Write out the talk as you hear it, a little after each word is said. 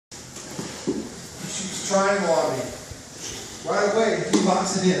triangle on me. Right away, he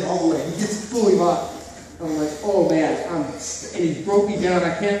locks it in all the way. He gets fully locked. I'm like, oh man, and he broke me down.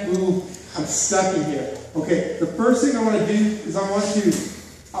 I can't move. I'm stuck in here. Okay, the first thing I want to do is I want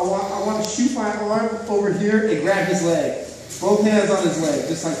to shoot my arm over here and grab his leg. Both hands on his leg,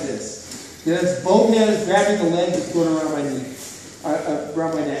 just like this. That's both hands grabbing the leg that's going around my knee,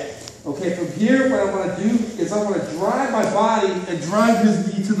 around my neck. Okay, from here, what I want to do is I want to drive my body and drive his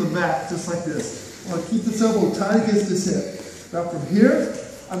knee to the mat, just like this. I want to keep this elbow tight against his hip. Now from here,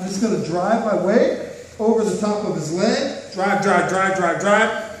 I'm just going to drive my weight over the top of his leg, drive,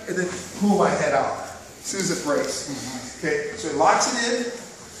 and then pull my head out as soon as it breaks. Okay, so he locks it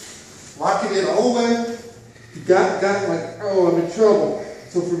in, lock it in all the way. You got like, oh, I'm in trouble.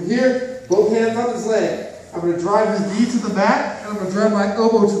 So from here, both hands on his leg. I'm going to drive his knee to the mat, and I'm going to drive my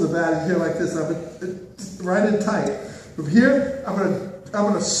elbow to the mat in here like this. I'm right in tight. From here, I'm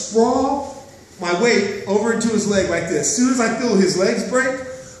going to sprawl my weight over into his leg like this. As soon as I feel his legs break,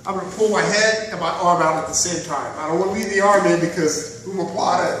 I'm going to pull my head and my arm out at the same time. I don't want to leave the arm in because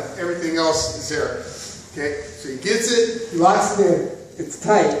omoplata and everything else is there. Okay, so he gets it, he locks it in. It's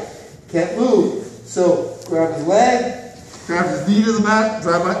tight. Can't move. So grab his leg, grab his knee to the mat,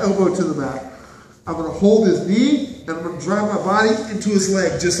 drive my elbow to the mat. I'm going to hold his knee, and I'm going to drive my body into his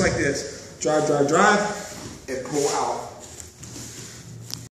leg just like this. Drive, and pull out.